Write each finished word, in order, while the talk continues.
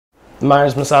The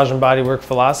Myers Massage and Bodywork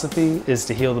philosophy is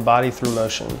to heal the body through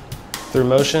motion. Through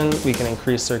motion, we can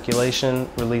increase circulation,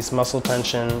 release muscle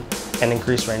tension, and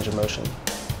increase range of motion.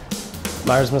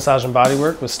 Myers Massage and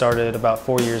Bodywork was started about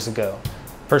 4 years ago.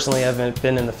 Personally, I've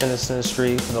been in the fitness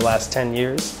industry for the last 10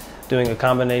 years, doing a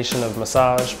combination of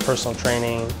massage, personal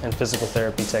training, and physical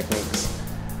therapy techniques.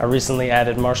 I recently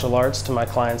added martial arts to my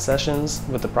client sessions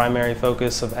with the primary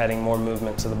focus of adding more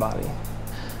movement to the body.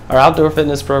 Our outdoor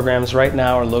fitness programs right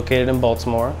now are located in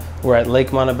Baltimore. We're at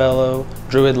Lake Montebello,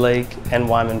 Druid Lake, and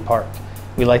Wyman Park.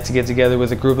 We like to get together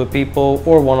with a group of people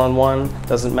or one-on-one,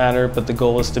 doesn't matter, but the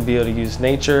goal is to be able to use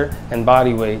nature and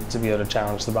body weight to be able to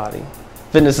challenge the body.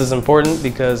 Fitness is important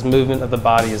because movement of the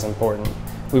body is important.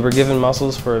 We were given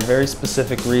muscles for a very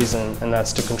specific reason, and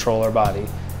that's to control our body.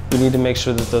 We need to make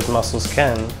sure that those muscles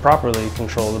can properly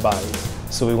control the body.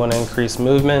 So we want to increase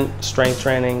movement, strength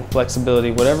training,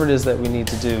 flexibility, whatever it is that we need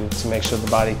to do to make sure the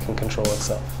body can control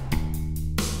itself.